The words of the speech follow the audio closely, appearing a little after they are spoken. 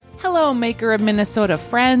Hello, Maker of Minnesota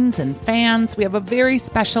friends and fans. We have a very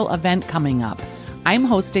special event coming up. I'm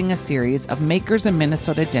hosting a series of Makers of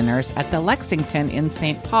Minnesota dinners at the Lexington in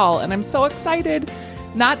St. Paul, and I'm so excited.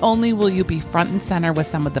 Not only will you be front and center with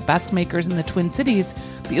some of the best makers in the Twin Cities,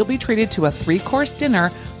 but you'll be treated to a 3-course dinner,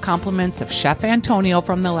 compliments of Chef Antonio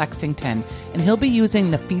from the Lexington, and he'll be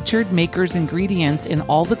using the featured makers' ingredients in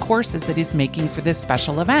all the courses that he's making for this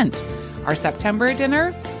special event. Our September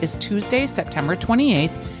dinner is Tuesday, September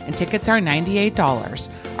 28th, and tickets are $98.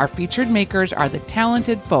 Our featured makers are the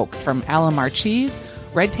talented folks from Alamar Cheese,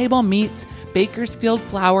 Red Table Meats, Bakersfield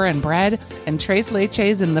Flour and Bread, and Tres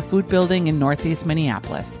Leches in the Food Building in Northeast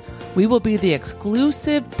Minneapolis. We will be the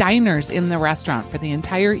exclusive diners in the restaurant for the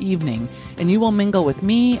entire evening, and you will mingle with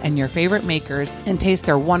me and your favorite makers and taste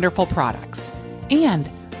their wonderful products. And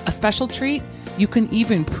a special treat, you can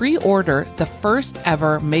even pre-order the first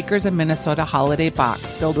ever Makers of Minnesota holiday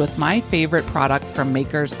box filled with my favorite products from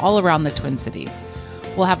makers all around the Twin Cities.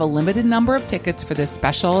 We'll have a limited number of tickets for this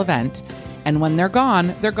special event, and when they're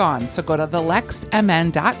gone, they're gone. So go to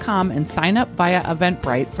thelexmn.com and sign up via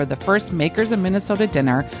Eventbrite for the first Makers of Minnesota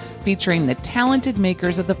dinner featuring the talented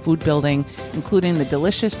makers of the Food Building, including the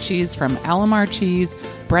delicious cheese from Alamar Cheese,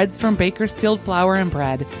 breads from Bakersfield Flour and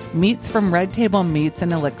Bread, meats from Red Table Meats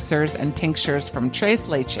and Elixirs, and tinctures from Tres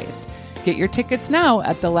Leches. Get your tickets now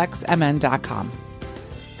at thelexmn.com.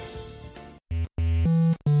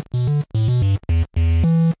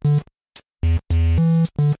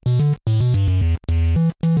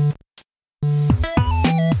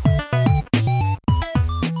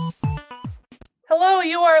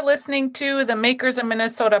 You are listening to the Makers of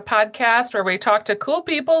Minnesota podcast, where we talk to cool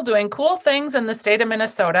people doing cool things in the state of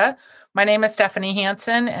Minnesota. My name is Stephanie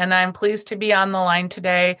Hansen, and I'm pleased to be on the line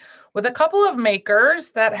today with a couple of makers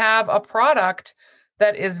that have a product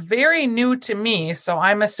that is very new to me. So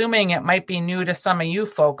I'm assuming it might be new to some of you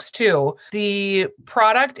folks too. The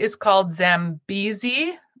product is called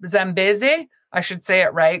Zambezi. I should say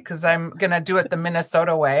it right because I'm going to do it the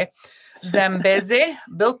Minnesota way. Zambezi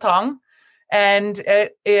Biltong. And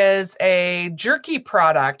it is a jerky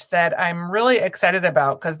product that I'm really excited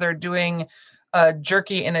about because they're doing a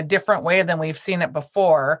jerky in a different way than we've seen it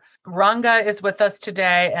before. Ranga is with us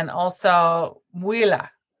today, and also Mwila.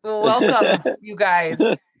 Welcome, you guys.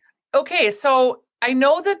 Okay, so I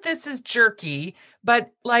know that this is jerky,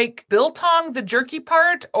 but like Biltong, the jerky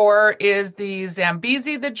part, or is the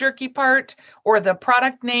Zambezi the jerky part, or the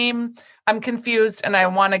product name? I'm confused, and I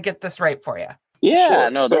want to get this right for you. Yeah,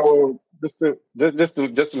 sure. no, Just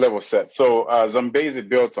to level set. So Zambezi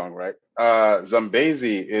Biltong, right?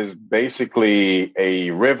 Zambezi is basically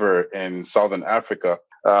a river in southern Africa,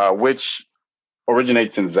 which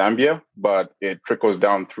originates in Zambia, but it trickles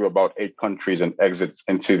down through about 8 countries and exits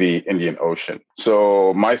into the Indian Ocean.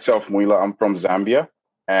 So myself, Mwila, I'm from Zambia,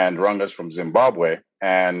 and Ranga's from Zimbabwe.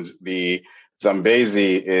 And the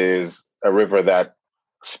Zambezi is a river that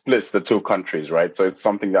splits the 2 countries, right? So it's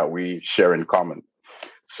something that we share in common.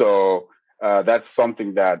 So that's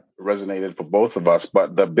something that resonated for both of us.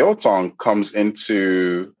 But the biltong comes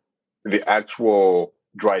into the actual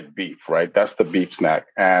dried beef, right? That's the beef snack.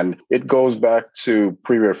 And it goes back to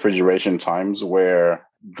pre-refrigeration times where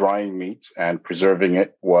drying meat and preserving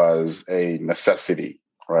it was a necessity,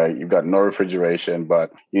 right? You've got no refrigeration,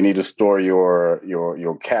 but you need to store your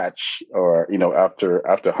catch, or,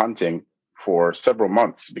 after hunting for several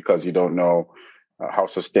months because you don't know how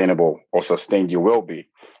sustainable or sustained you will be.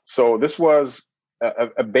 So this was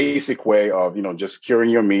a basic way of, just curing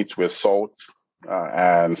your meats with salt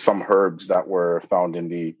and some herbs that were found in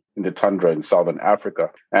the tundra in southern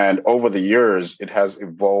Africa. And over the years, it has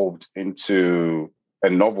evolved into a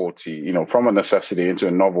novelty, from a necessity into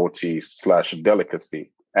a novelty /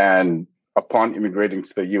 delicacy. And upon immigrating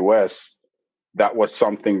to the U.S., that was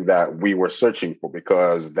something that we were searching for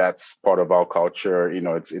because that's part of our culture.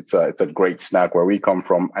 It's a great snack where we come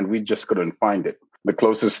from, and we just couldn't find it. The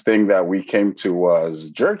closest thing that we came to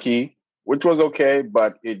was jerky, which was okay,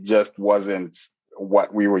 but it just wasn't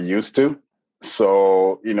what we were used to.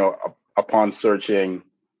 So, upon searching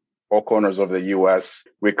all corners of the U.S.,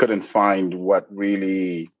 we couldn't find what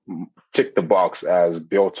really ticked the box as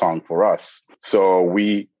biltong for us. So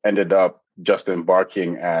we ended up just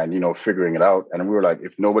embarking and, figuring it out. And we were like,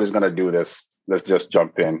 if nobody's going to do this, let's just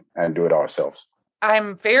jump in and do it ourselves.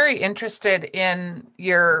 I'm very interested in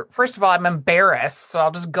first of all, I'm embarrassed, so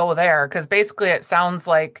I'll just go there because basically it sounds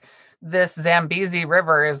like this Zambezi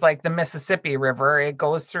River is like the Mississippi River. It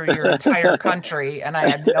goes through your entire country, and I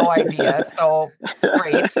had no idea. So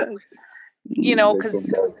great.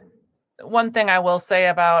 Because one thing I will say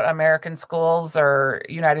about American schools or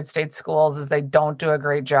United States schools is they don't do a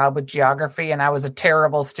great job with geography. And I was a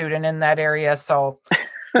terrible student in that area. So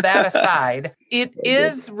that aside, it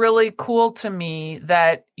is really cool to me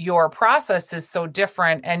that your process is so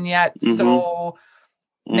different and yet so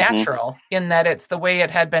natural in that it's the way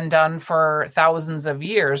it had been done for thousands of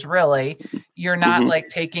years, really. You're not like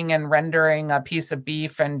taking and rendering a piece of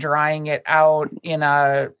beef and drying it out in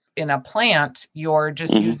a plant. You're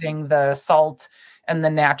just using the salt and the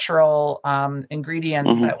natural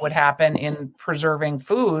ingredients that would happen in preserving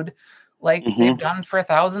food like they've done for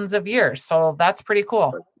thousands of years. So that's pretty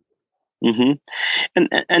cool.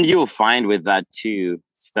 And you'll find with that too,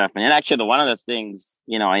 Stephanie. And actually, one of the things,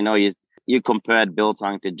 I know you compared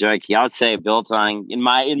biltong to jerky. I would say biltong, in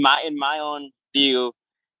my own view,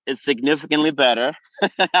 is significantly better.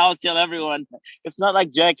 I always tell everyone it's not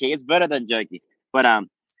like jerky; it's better than jerky.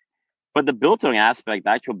 But the biltong aspect,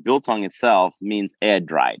 the actual biltong itself, means air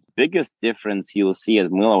dried. Biggest difference you'll see,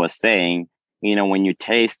 as Mula was saying, when you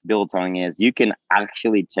taste biltong, is you can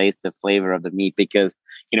actually taste the flavor of the meat because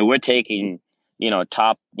we're taking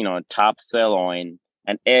top sirloin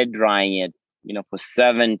and air drying it for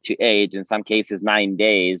 7 to 8, in some cases 9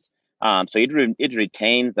 days. So it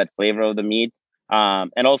retains that flavor of the meat.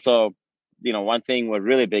 And also, one thing we're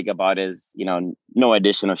really big about is, no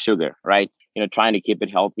addition of sugar, right? Trying to keep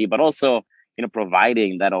it healthy, but also,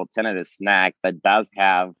 providing that alternative snack that does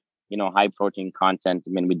have, high protein content.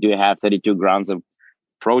 I mean, we do have 32 grams of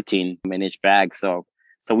protein in each bag. So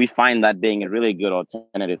we find that being a really good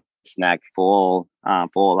alternative snack for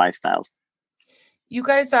all lifestyles. You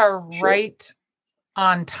guys are right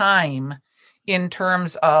on time in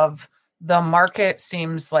terms of the market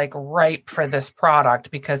seems like ripe for this product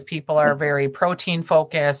because people are very protein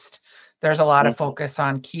focused. There's a lot of focus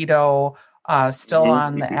on keto, still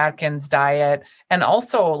on the Atkins diet, and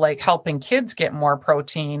also like helping kids get more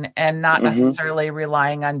protein and not necessarily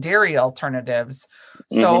relying on dairy alternatives.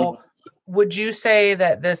 So would you say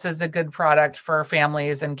that this is a good product for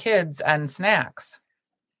families and kids and snacks?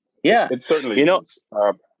 Yeah, it certainly is.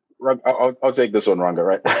 I'll take this one, Ranga,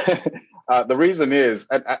 right? The reason is,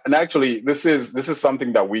 and actually, this is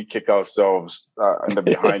something that we kick ourselves in the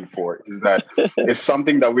behind for, is that it's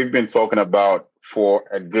something that we've been talking about for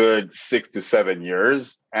a good 6 to 7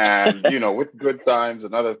 years, and with good times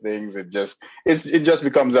and other things, it just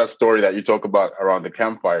becomes that story that you talk about around the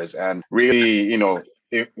campfires. And really,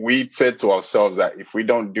 if we said to ourselves that if we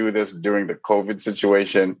don't do this during the COVID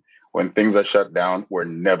situation, when things are shut down, we're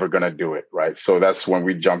never going to do it, right? So that's when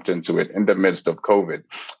we jumped into it in the midst of COVID.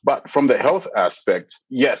 But from the health aspect,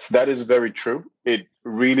 yes, that is very true. It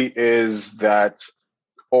really is that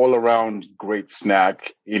all around great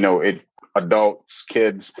snack, it adults,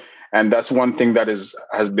 kids. And that's one thing that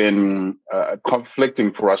has been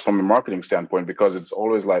conflicting for us from a marketing standpoint, because it's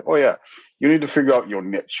always like, oh yeah, you need to figure out your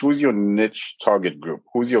niche. Who's your niche target group?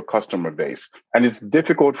 Who's your customer base? And it's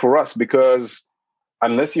difficult for us because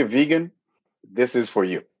unless you're vegan, this is for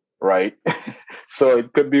you, right? So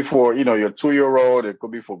it could be for, your 2-year-old, it could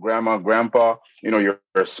be for grandma, grandpa, you're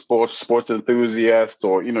a sports enthusiast,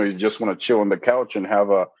 or, you just want to chill on the couch and have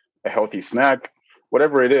a healthy snack,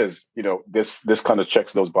 whatever it is, this kind of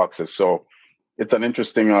checks those boxes. So it's an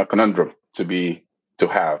interesting conundrum to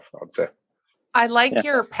have, I would say. I like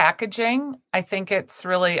your packaging. I think it's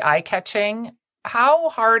really eye-catching. How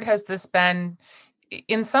hard has this been?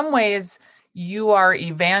 In some ways, you are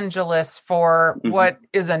evangelists for what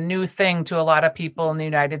is a new thing to a lot of people in the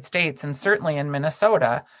United States and certainly in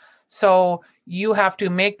Minnesota. So you have to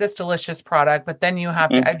make this delicious product, but then you have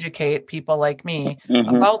to educate people like me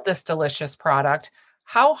about this delicious product.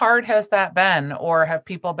 How hard has that been, or have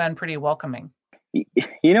people been pretty welcoming?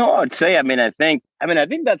 I would say, I think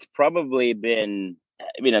that's probably been,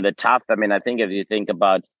 the tough. I think if you think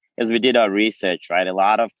about, as we did our research, right, a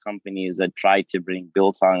lot of companies that tried to bring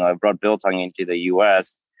biltong or brought biltong into the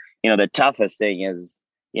US, the toughest thing is,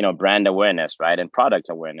 brand awareness, right, and product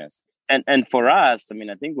awareness. And for us,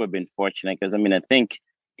 I think we've been fortunate because, I think,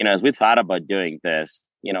 as we thought about doing this,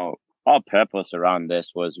 our purpose around this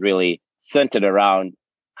was really centered around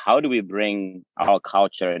how do we bring our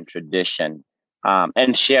culture and tradition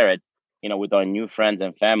and share it, with our new friends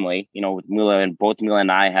and family, with both Mula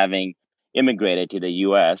and I having immigrated to the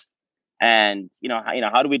US, and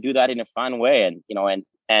how do we do that in a fun way?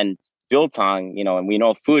 And biltong, and we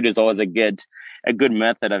know food is always a good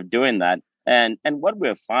method of doing that. And what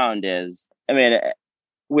we've found is,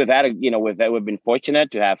 we've been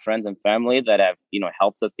fortunate to have friends and family that have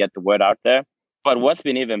helped us get the word out there. But what's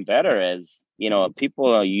been even better is, people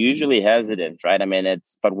are usually hesitant, right?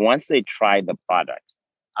 But once they try the product,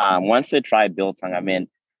 once they try biltong,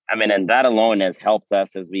 I mean, and that alone has helped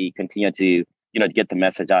us as we continue to, get the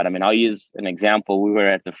message out. I mean, I'll use an example. We were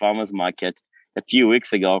at the farmers market a few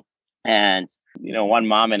weeks ago, and one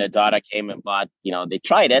mom and a daughter came and bought, they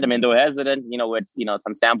tried it. I mean, they were hesitant, with,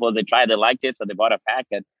 some samples. They tried, they liked it, so they bought a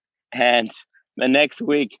packet. And the next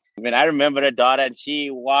week, I mean, I remember her daughter, and she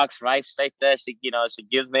walks right straight there. She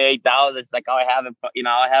gives me $8. It's like, oh, I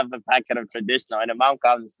have a packet of traditional. And the mom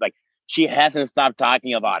comes, it's like, she hasn't stopped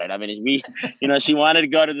talking about it. I mean, she wanted to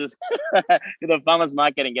go to this to the farmers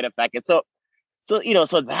market and get a packet. So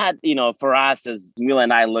that, for us, as Will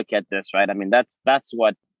and I look at this, right? I mean, that's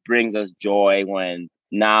what brings us joy when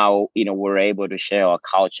now, we're able to share our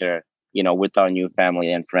culture, with our new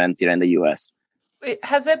family and friends here in the U.S.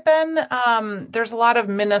 Has it been, there's a lot of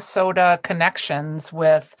Minnesota connections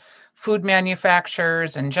with food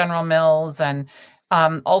manufacturers and General Mills, and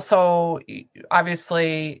also,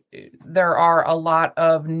 obviously, there are a lot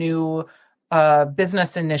of new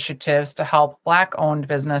business initiatives to help Black-owned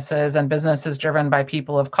businesses and businesses driven by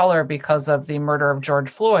people of color because of the murder of George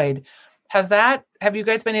Floyd. Have you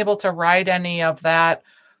guys been able to ride any of that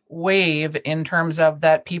wave in terms of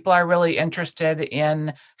that people are really interested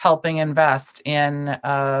in helping invest in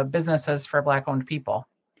businesses for Black-owned people?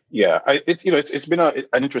 Yeah, it's been an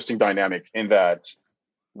interesting dynamic in that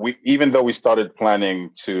even though we started planning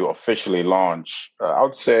to officially launch, I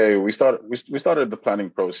would say we started the planning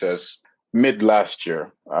process mid last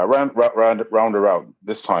year, around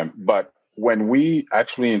this time. But when we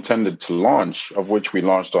actually intended to launch, of which we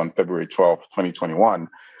launched on February 12th, 2021,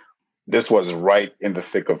 this was right in the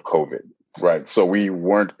thick of COVID, right? So we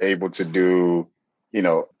weren't able to do,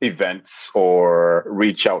 events or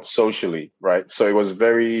reach out socially, right? So it was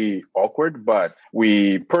very awkward, but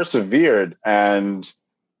we persevered. And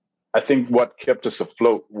I think what kept us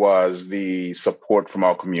afloat was the support from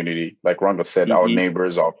our community. Like Ranga said, our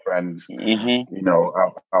neighbors, our friends,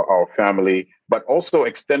 our family, but also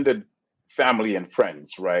extended family and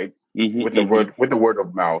friends, right? With the word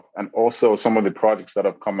of mouth, and also some of the projects that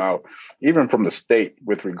have come out, even from the state,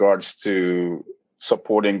 with regards to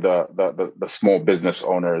supporting the small business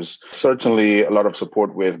owners. Certainly, a lot of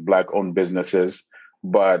support with Black-owned businesses,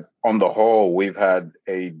 but on the whole, we've had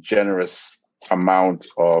a generous amount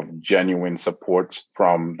of genuine support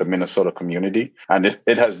from the Minnesota community, and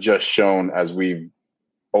it has just shown as we've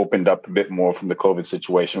opened up a bit more from the COVID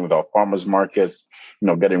situation with our farmers markets,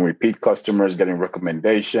 getting repeat customers, getting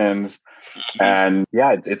recommendations. And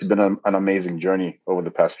yeah, it's been an amazing journey over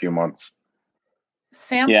the past few months.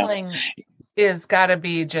 Sampling is got to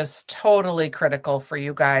be just totally critical for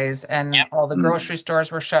you guys. And all the grocery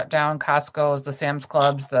stores were shut down, Costco's, the Sam's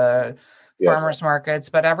Clubs, the farmers markets,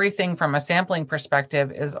 but everything from a sampling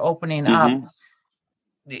perspective is opening up.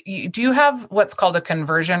 Do you have what's called a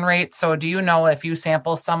conversion rate? So do you know if you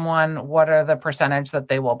sample someone, what are the percentage that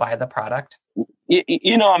they will buy the product? I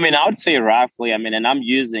would say roughly, and I'm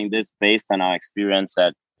using this based on our experience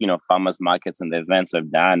at, farmers markets and the events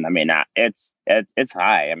we've done. It's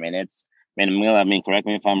high. Correct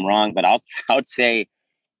me if I'm wrong, but I would say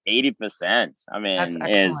 80%. That's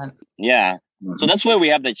excellent. So that's where we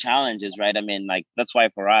have the challenges, right? That's why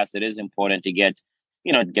for us, it is important to get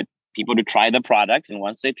people to try the product. And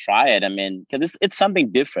once they try it, because it's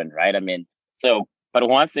something different, right? But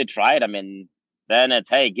once they try it, then it's,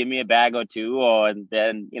 hey, give me a bag or two, and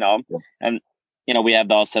then, we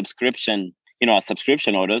have our subscription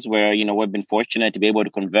orders where, we've been fortunate to be able to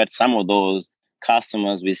convert some of those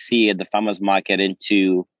customers we see at the farmers market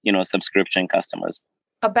into, subscription customers.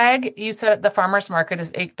 A bag, you said at the farmers market,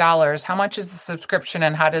 is $8. How much is the subscription,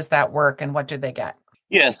 and how does that work, and what do they get?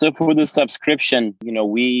 Yeah, so for the subscription,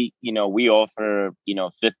 we offer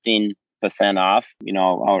 15% off,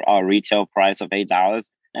 our retail price of $8,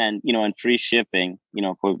 and and free shipping,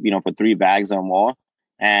 for 3 bags or more.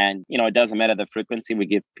 And it doesn't matter the frequency. We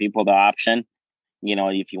give people the option,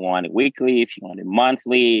 if you want it weekly, if you want it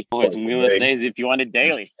monthly, or as Mila says, if you want it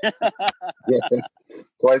daily.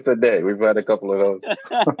 Twice a day. We've had a couple of those.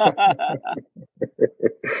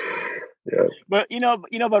 Yeah. But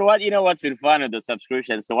what's been fun with the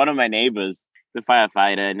subscription. So one of my neighbors, the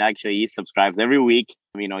firefighter, and actually he subscribes every week.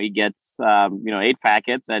 He gets 8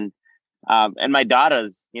 packets, and my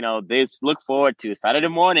daughters, they look forward to Saturday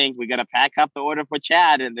morning. We're gonna pack up the order for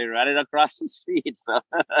Chad, and they run it across the street. So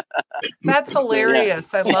that's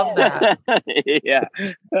hilarious. I love that. Yeah.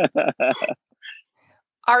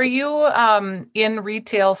 Are you in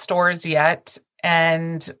retail stores yet?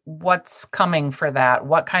 And what's coming for that?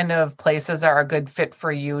 What kind of places are a good fit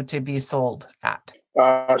for you to be sold at?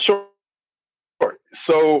 Sure.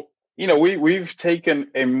 So, we've taken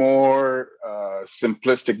a more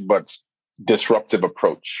simplistic but disruptive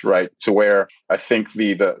approach, right? To where I think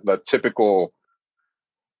the typical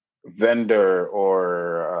vendor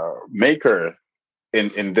or maker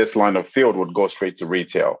in this line of field would go straight to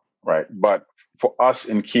retail, right? But for us,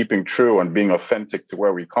 in keeping true and being authentic to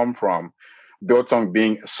where we come from, biltong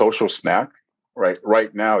being a social snack, right?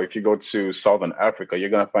 Right now, if you go to Southern Africa, you're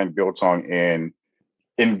going to find biltong in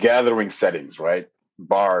gathering settings, right?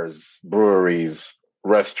 Bars, breweries,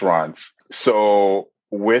 restaurants. So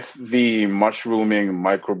with the mushrooming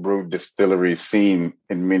microbrew distillery scene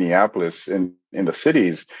in Minneapolis, in the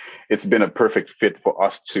cities, it's been a perfect fit for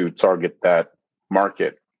us to target that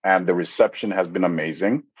market. And the reception has been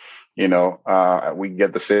amazing. We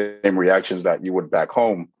get the same reactions that you would back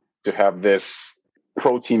home to have this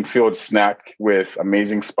protein-filled snack with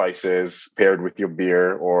amazing spices paired with your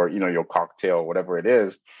beer or, your cocktail, whatever it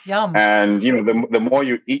is. Yum. And, the more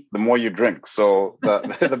you eat, the more you drink. So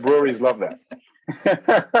the breweries love that.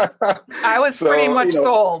 I was pretty much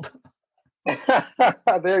sold.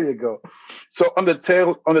 There you go. So on the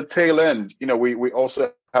tail end, we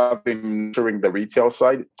also have been nurturing the retail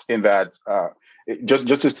side in that just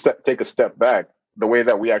to take a step back, the way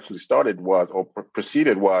that we actually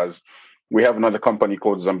proceeded was we have another company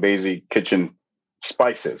called Zambezi Kitchen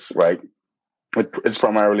Spices, right? It's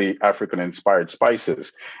primarily African-inspired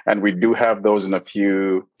spices, and we do have those in a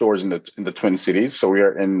few stores in the Twin Cities. So we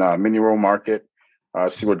are in Mini Row Market,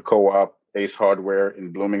 Seward Co-op, Ace Hardware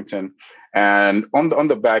in Bloomington, and on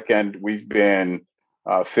the back end, we've been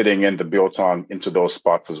fitting in the biltong into those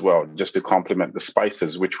spots as well, just to complement the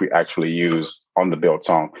spices which we actually use on the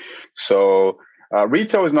biltong. So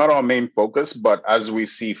retail is not our main focus, but as we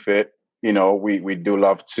see fit, we do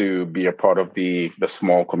love to be a part of the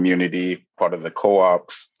small community, part of the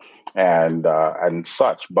co-ops and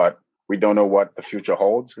such. But we don't know what the future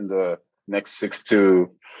holds in the next 6 to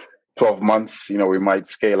 12 months. We might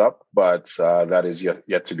scale up, but that is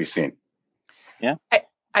yet to be seen. Yeah.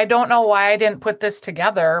 I don't know why I didn't put this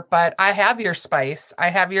together, but I have your spice. I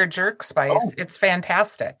have your jerk spice. Oh. It's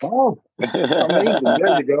fantastic. Oh, amazing.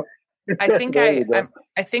 There you go.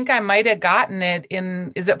 I think I might have gotten it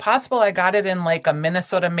in. Is it possible I got it in like a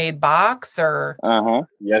Minnesota made box or?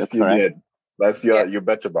 Yes, that's you correct. Did. That's your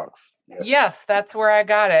betcha box. Yes, that's where I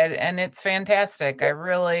got it, and it's fantastic. I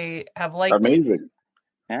really have liked amazing. it.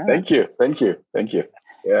 Yeah. Thank you.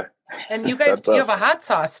 Yeah. And you guys, you have a hot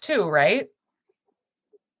sauce too, right?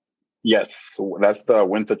 Yes, that's the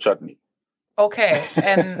winter chutney. Okay,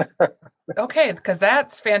 and because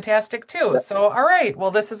that's fantastic too. So, all right, well,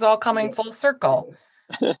 this is all coming full circle.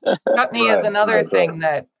 Chutney is another thing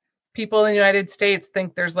that people in the United States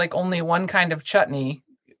think there's like only one kind of chutney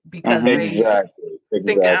because they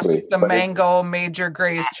think it's the mango Major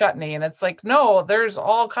Gray's chutney, and it's like, no, there's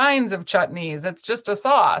all kinds of chutneys. It's just a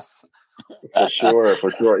sauce. For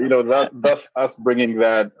sure. That's us bringing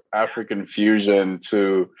that African fusion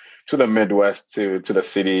to the Midwest, to the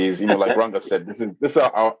cities. Like Ranga said, this is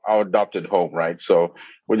our adopted home, right? So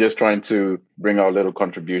we're just trying to bring our little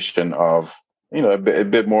contribution of a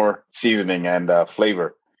bit more seasoning and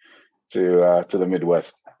flavor to the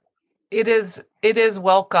Midwest. It is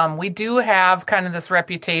welcome. We do have kind of this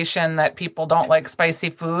reputation that people don't like spicy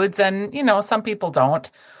foods, and some people don't,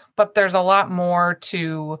 but there's a lot more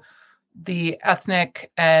to the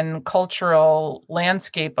ethnic and cultural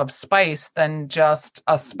landscape of spice than just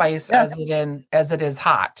a spice as it is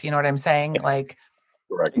hot. You know what I'm saying? Like,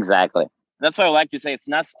 correct. Exactly. That's why I like to say it's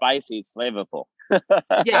not spicy, it's flavorful.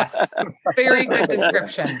 Yes. Very good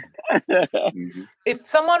description. If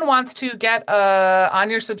someone wants to get on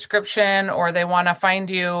your subscription or they want to find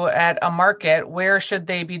you at a market, where should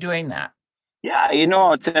they be doing that? Yeah,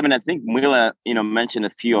 Tim, I think Mila, mentioned a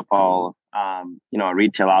few of our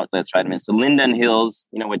retail outlets, right? I mean, so Linden Hills,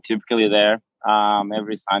 we're typically there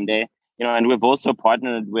every Sunday, and we've also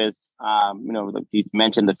partnered with, you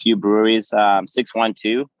mentioned a few breweries,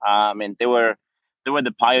 612, and they were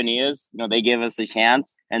the pioneers. They gave us a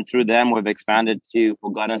chance, and through them, we've expanded to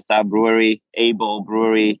Forgotten Star Brewery, Able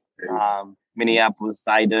Brewery, Minneapolis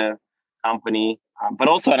Cider Company, but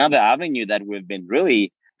also another avenue that we've been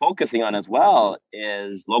really focusing on as well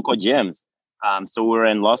is local gyms. So we're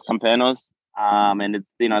in Los Campanos, and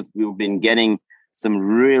it's, we've been getting some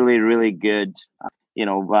really, really good,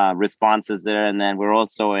 responses there. And then we're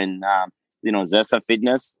also in, Zesta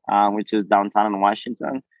Fitness, which is downtown in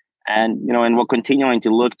Washington. And, and we're continuing to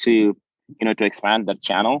look to, to expand that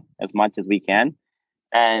channel as much as we can.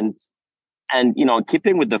 And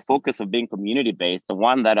keeping with the focus of being community-based, the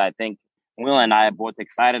one that I think Will and I are both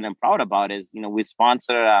excited and proud about is, we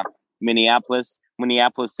sponsor Minneapolis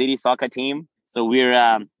City soccer team. So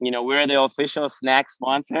we're the official snack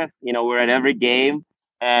sponsor. We're at every game.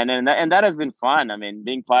 and that has been fun. I mean,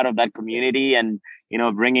 being part of that community and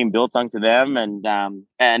bringing biltong to them,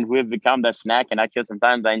 and we've become the snack. And actually,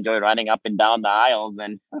 sometimes I enjoy running up and down the aisles,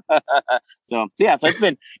 and so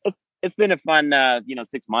it's been a fun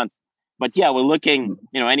 6 months. But yeah, we're looking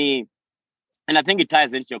and I think it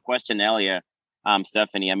ties into your question earlier,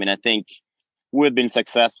 Stephanie. I mean, I think we've been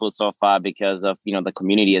successful so far because of the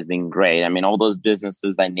community has been great. I mean, all those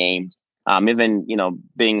businesses I named. Even,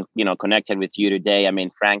 being, connected with you today. I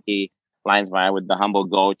mean, Frankie Linesmeyer with the Humble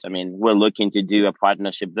Goat. I mean, we're looking to do a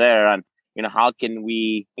partnership there. And, how can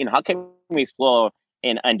we explore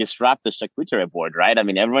and disrupt the charcuterie board, right? I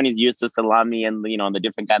mean, everyone is used to salami and, the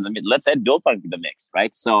different kinds of meat. Let's add biltong to the mix,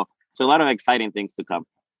 right? So a lot of exciting things to come.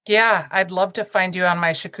 Yeah, I'd love to find you on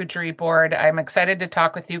my charcuterie board. I'm excited to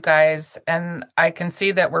talk with you guys. And I can see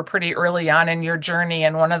that we're pretty early on in your journey.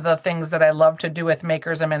 And one of the things that I love to do with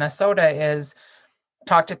Makers of Minnesota is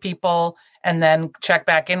talk to people and then check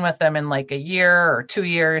back in with them in like a year or 2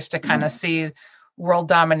 years to kind of see world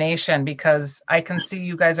domination, because I can see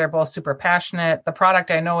you guys are both super passionate. The product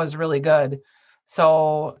I know is really good.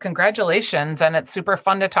 So congratulations. And it's super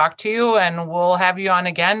fun to talk to you. And we'll have you on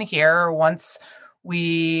again here once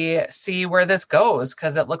we see where this goes,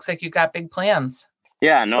 because it looks like you got big plans.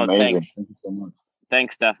 Yeah, no, amazing. Thanks. Thank you so much.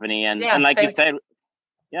 Thanks, Stephanie. And like thanks. you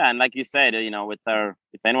said, with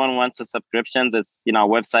if anyone wants the subscriptions, it's, our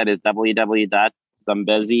website is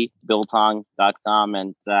www.zambezibiltong.com.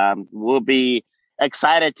 And we'll be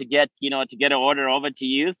excited to get an order over to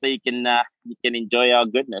you so you can enjoy our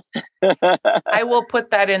goodness. I will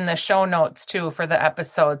put that in the show notes too for the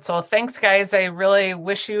episode. So thanks, guys. I really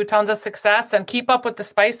wish you tons of success, and keep up with the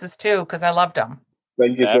spices too, because I loved them.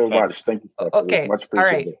 Thank you so much. Thank you, Stephanie. Okay. Much all right.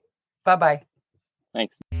 appreciated. Bye-bye.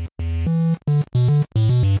 Thanks.